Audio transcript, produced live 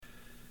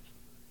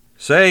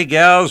Say,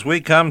 gals, we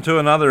come to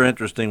another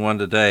interesting one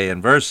today.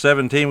 In verse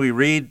 17, we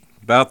read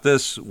about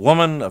this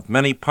woman of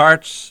many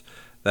parts,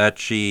 that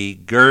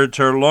she girds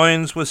her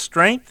loins with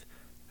strength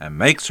and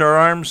makes her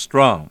arms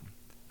strong.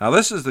 Now,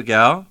 this is the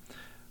gal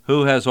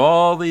who has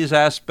all these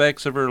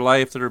aspects of her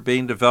life that are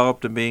being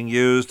developed and being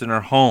used in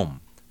her home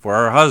for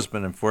her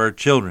husband and for her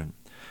children.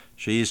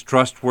 She's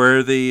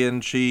trustworthy,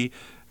 and she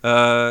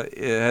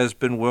has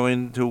been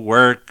willing to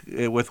work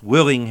with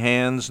willing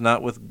hands,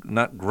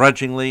 not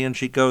grudgingly, and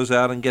she goes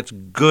out and gets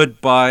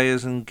good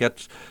buys and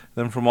gets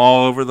them from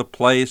all over the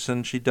place,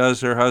 and she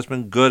does her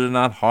husband good and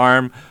not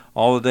harm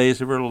all the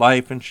days of her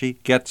life, and she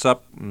gets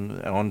up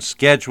on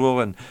schedule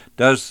and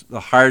does the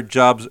hard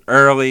jobs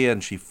early,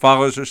 and she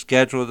follows her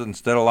schedule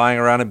instead of lying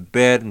around in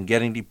bed and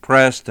getting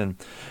depressed. And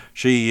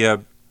she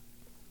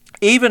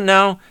even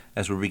now,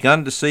 as we've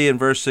begun to see in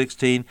verse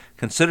 16,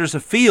 considers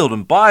a field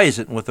and buys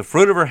it, and with the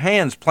fruit of her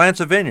hands plants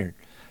a vineyard.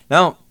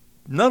 Now,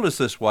 notice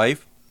this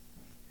wife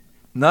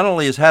not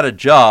only has had a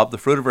job, the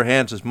fruit of her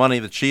hands is money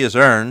that she has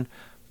earned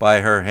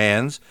by her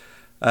hands,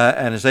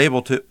 and is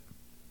able to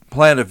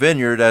plant a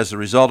vineyard as a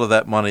result of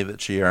that money that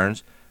she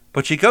earns,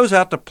 but she goes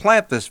out to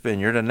plant this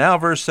vineyard, and now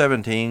verse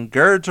 17,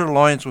 girds her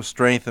loins with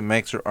strength and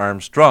makes her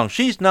arms strong.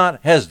 She's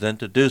not hesitant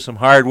to do some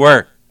hard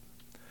work.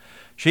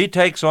 She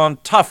takes on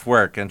tough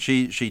work, and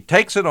she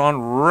takes it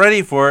on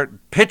ready for it,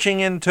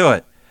 pitching into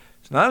it.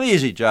 It's not an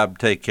easy job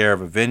to take care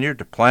of a vineyard,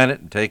 to plant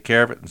it and take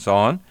care of it and so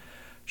on.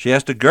 She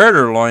has to gird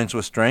her loins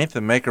with strength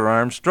and make her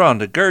arms strong.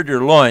 To gird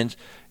your loins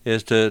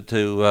is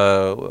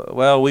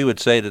well, we would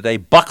say today,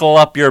 buckle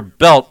up your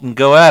belt and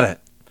go at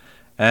it.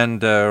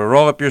 And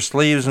roll up your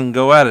sleeves and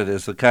go at it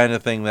is the kind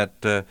of thing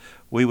that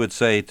we would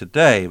say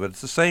today, but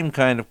it's the same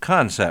kind of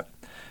concept.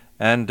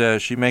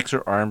 And she makes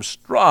her arms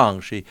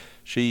strong. She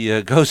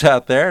goes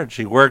out there and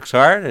she works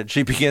hard, and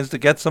she begins to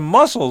get some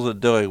muscles at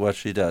doing what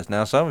she does.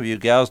 Now, some of you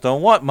gals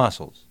don't want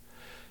muscles.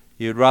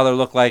 You'd rather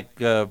look like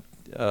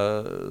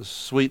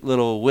sweet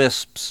little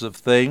wisps of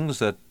things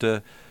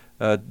that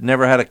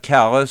never had a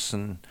callus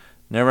and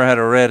never had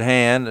a red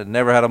hand and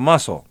never had a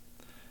muscle.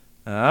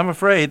 I'm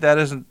afraid that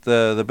isn't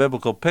the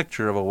biblical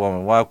picture of a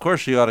woman. While, of course,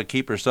 she ought to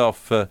keep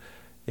herself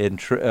in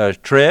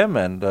trim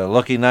and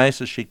looking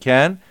nice as she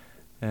can,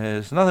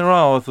 there's nothing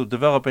wrong with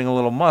developing a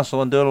little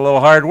muscle and doing a little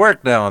hard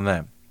work now and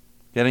then,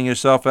 getting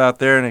yourself out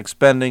there and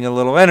expending a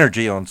little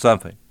energy on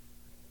something.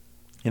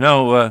 You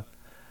know,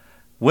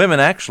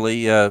 women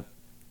actually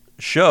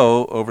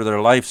show over their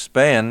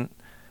lifespan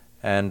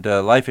and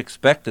life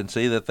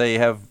expectancy that they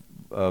have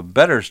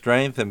better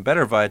strength and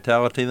better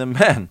vitality than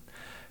men.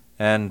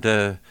 And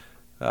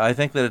I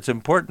think that it's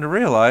important to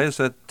realize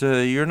that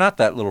you're not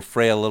that little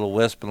frail little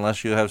wisp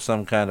unless you have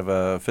some kind of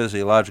a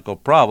physiological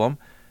problem,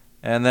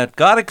 and that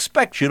God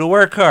expects you to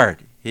work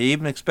hard. He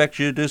even expects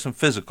you to do some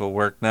physical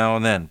work now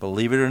and then,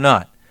 believe it or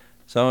not.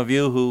 Some of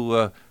you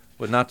who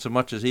would not so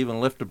much as even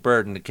lift a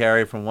burden to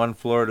carry from one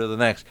floor to the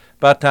next.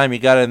 About time you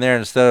got in there,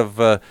 instead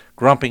of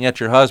grumping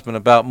at your husband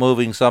about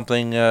moving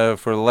something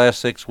for the last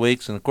 6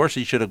 weeks, and of course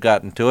he should have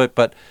gotten to it,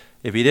 but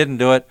if he didn't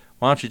do it,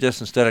 why don't you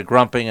just, instead of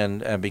grumping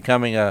and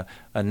becoming a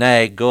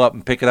nag, go up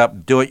and pick it up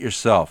and do it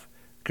yourself.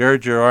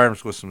 Gird your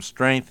arms with some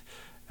strength,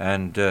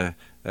 and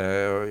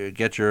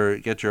get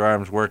your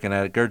arms working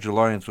at it. Gird your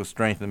loins with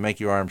strength and make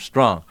your arms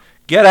strong.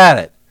 Get at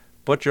it.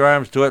 Put your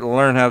arms to it and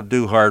learn how to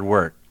do hard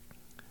work.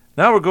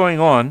 Now we're going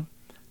on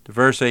to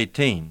verse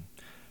 18.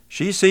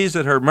 She sees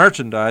that her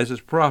merchandise is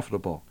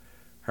profitable.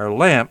 Her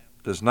lamp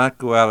does not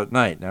go out at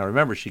night. Now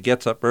remember, she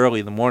gets up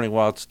early in the morning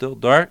while it's still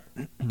dark.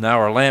 Now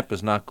her lamp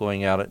is not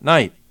going out at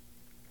night.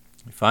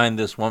 You find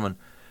this woman,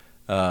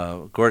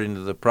 according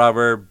to the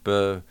proverb,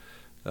 a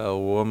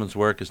woman's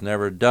work is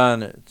never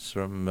done. It's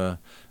from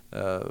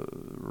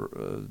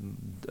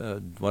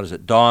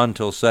dawn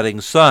till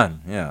setting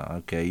sun. Yeah,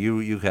 okay,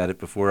 you had it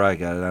before I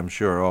got it, I'm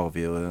sure, all of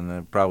you, and I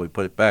probably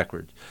put it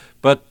backwards.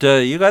 But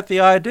you got the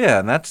idea,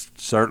 and that's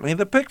certainly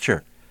the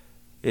picture.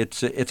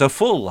 It's a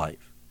full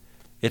life.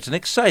 It's an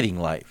exciting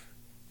life.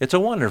 It's a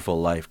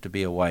wonderful life to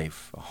be a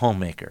wife, a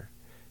homemaker.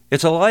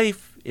 It's a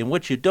life in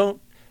which you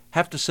don't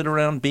have to sit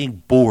around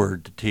being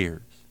bored to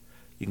tears.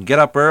 You can get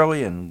up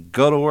early and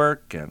go to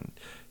work, and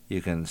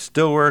you can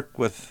still work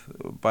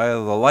by the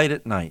light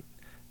at night.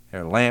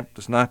 Her lamp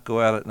does not go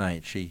out at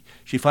night. She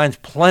finds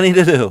plenty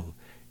to do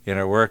in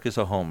her work as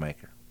a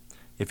homemaker.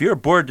 If you're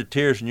bored to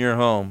tears in your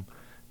home,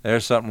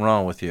 there's something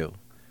wrong with you.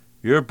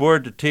 If you're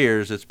bored to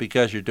tears, it's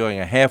because you're doing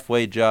a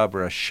halfway job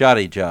or a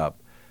shoddy job,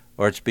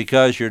 or it's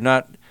because you're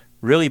not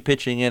really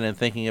pitching in and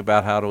thinking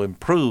about how to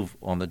improve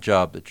on the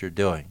job that you're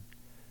doing,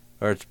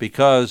 or it's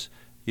because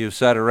you've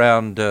sat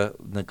around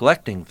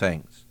neglecting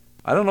things.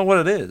 I don't know what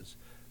it is,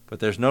 but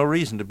there's no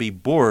reason to be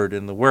bored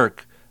in the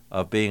work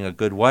of being a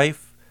good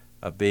wife,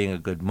 of being a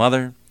good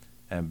mother,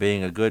 and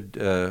being a good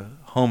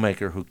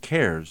homemaker who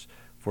cares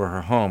for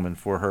her home and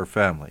for her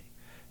family.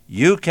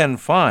 You can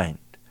find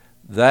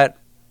that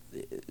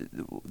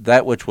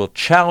which will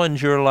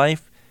challenge your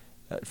life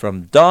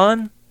from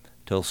dawn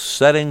till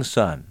setting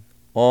sun,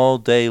 all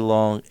day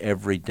long,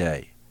 every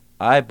day.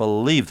 I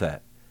believe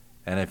that.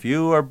 And if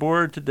you are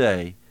bored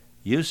today,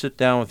 You sit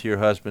down with your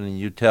husband and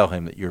you tell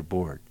him that you're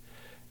bored.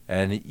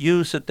 And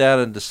you sit down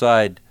and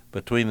decide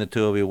between the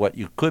two of you what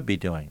you could be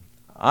doing.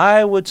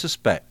 I would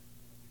suspect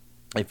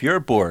if you're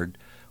bored,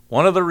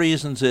 one of the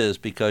reasons is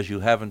because you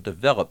haven't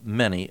developed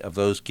many of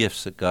those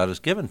gifts that God has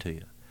given to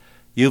you.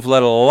 You've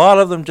let a lot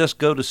of them just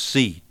go to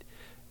seed,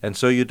 and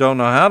so you don't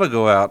know how to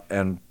go out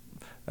and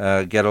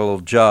get a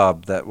little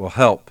job that will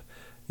help.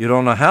 You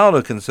don't know how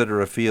to consider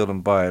a field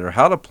and buy it or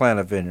how to plant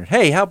a vineyard.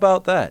 Hey, how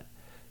about that?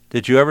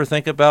 Did you ever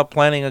think about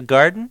planting a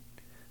garden?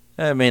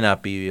 It may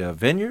not be a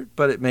vineyard,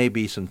 but it may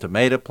be some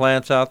tomato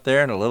plants out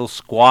there and a little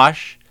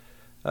squash.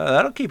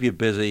 That'll keep you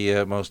busy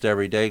most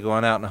every day,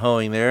 going out and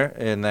hoeing there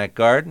in that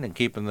garden and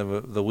keeping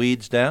the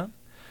weeds down.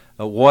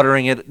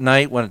 Watering it at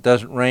night when it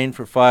doesn't rain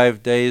for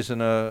 5 days in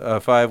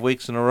 5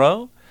 weeks in a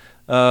row.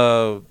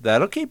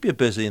 That'll keep you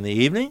busy in the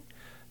evening.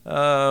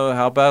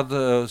 How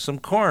about some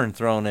corn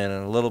thrown in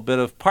and a little bit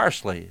of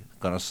parsley?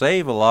 Going to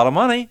save a lot of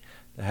money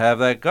to have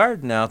that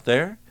garden out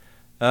there.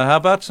 How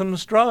about some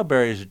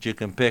strawberries that you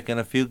can pick and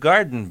a few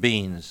garden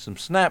beans, some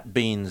snap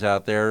beans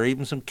out there, or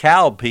even some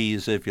cow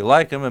peas if you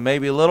like them, and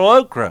maybe a little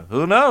okra.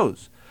 Who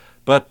knows?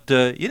 But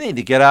you need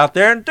to get out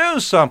there and do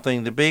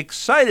something, to be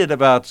excited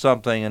about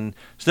something, and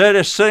instead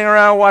of just sitting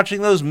around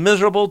watching those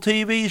miserable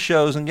TV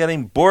shows and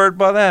getting bored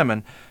by them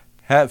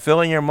and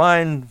filling your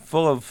mind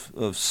full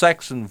of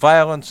sex and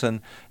violence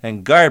and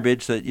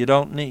garbage that you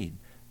don't need,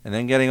 and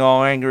then getting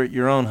all angry at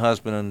your own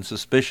husband and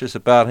suspicious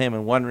about him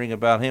and wondering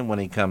about him when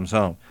he comes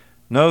home.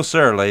 No,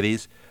 sir,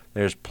 ladies.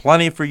 There's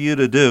plenty for you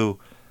to do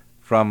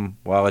from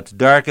while it's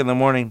dark in the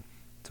morning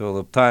till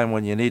the time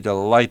when you need to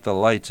light the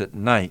lights at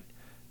night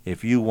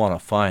if you want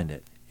to find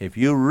it. If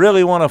you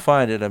really want to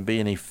find it and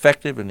be an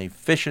effective and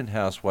efficient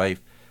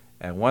housewife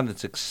and one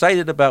that's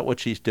excited about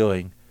what she's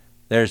doing,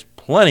 there's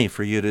plenty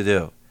for you to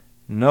do.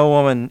 No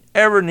woman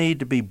ever need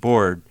to be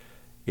bored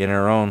in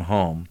her own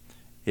home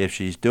if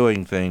she's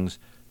doing things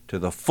to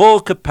the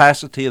full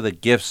capacity of the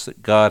gifts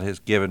that God has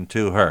given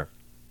to her.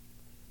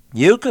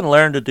 You can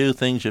learn to do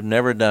things you've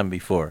never done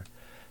before.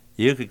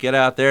 You could get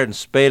out there and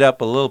spade up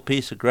a little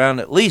piece of ground,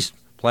 at least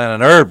plant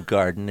an herb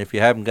garden if you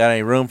haven't got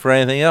any room for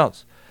anything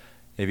else.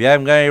 If you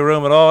haven't got any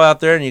room at all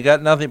out there and you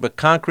got nothing but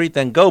concrete,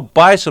 then go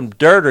buy some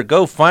dirt or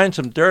go find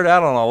some dirt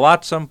out on a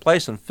lot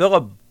someplace and fill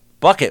a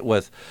bucket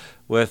with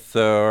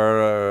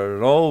or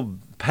an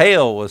old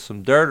pail with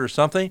some dirt or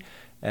something,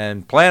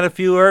 and plant a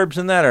few herbs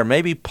in that, or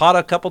maybe pot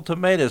a couple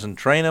tomatoes and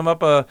train them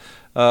up a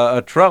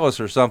trellis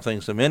or something,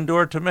 some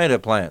indoor tomato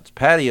plants,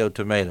 patio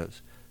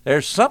tomatoes.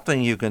 There's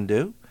something you can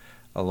do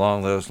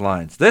along those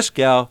lines. This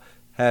gal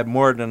had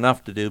more than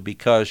enough to do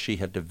because she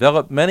had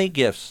developed many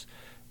gifts.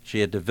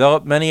 She had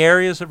developed many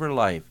areas of her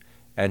life,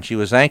 and she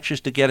was anxious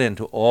to get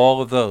into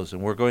all of those.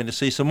 And we're going to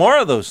see some more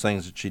of those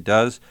things that she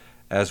does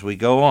as we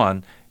go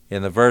on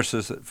in the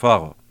verses that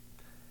follow.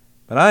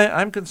 But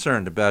I'm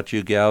concerned about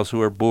you gals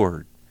who are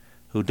bored,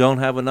 who don't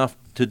have enough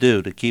to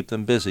do to keep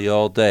them busy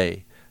all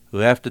day, who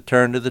have to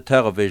turn to the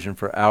television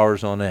for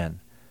hours on end.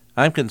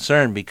 I'm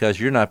concerned because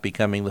you're not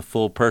becoming the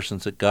full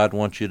persons that God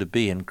wants you to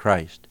be in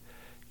Christ.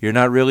 You're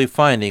not really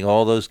finding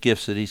all those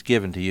gifts that He's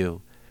given to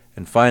you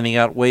and finding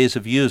out ways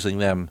of using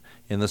them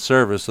in the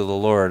service of the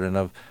Lord and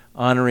of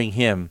honoring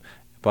Him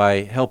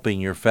by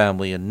helping your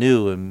family in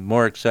new and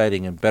more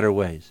exciting and better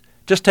ways.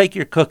 Just take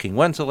your cooking.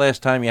 When's the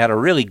last time you had a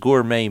really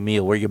gourmet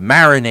meal where you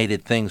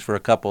marinated things for a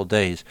couple of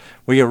days,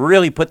 where you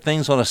really put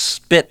things on a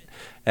spit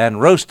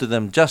and roasted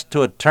them just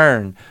to a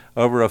turn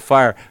over a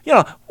fire?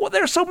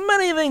 There's so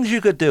many things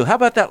you could do. How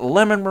about that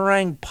lemon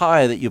meringue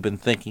pie that you've been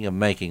thinking of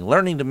making,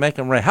 learning to make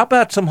them right? How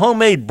about some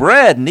homemade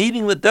bread,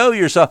 kneading the dough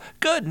yourself?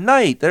 Good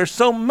night. There's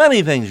so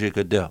many things you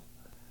could do.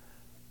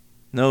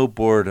 No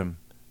boredom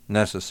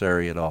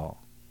necessary at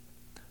all.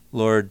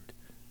 Lord,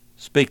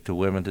 speak to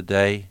women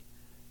today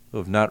who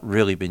have not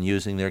really been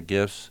using their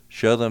gifts.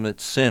 Show them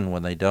it's sin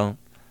when they don't.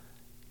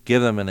 Give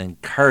them an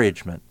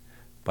encouragement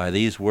by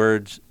these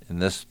words in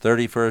this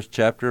 31st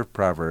chapter of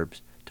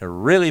Proverbs to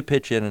really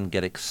pitch in and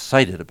get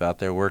excited about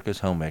their work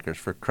as homemakers.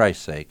 For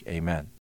Christ's sake, amen.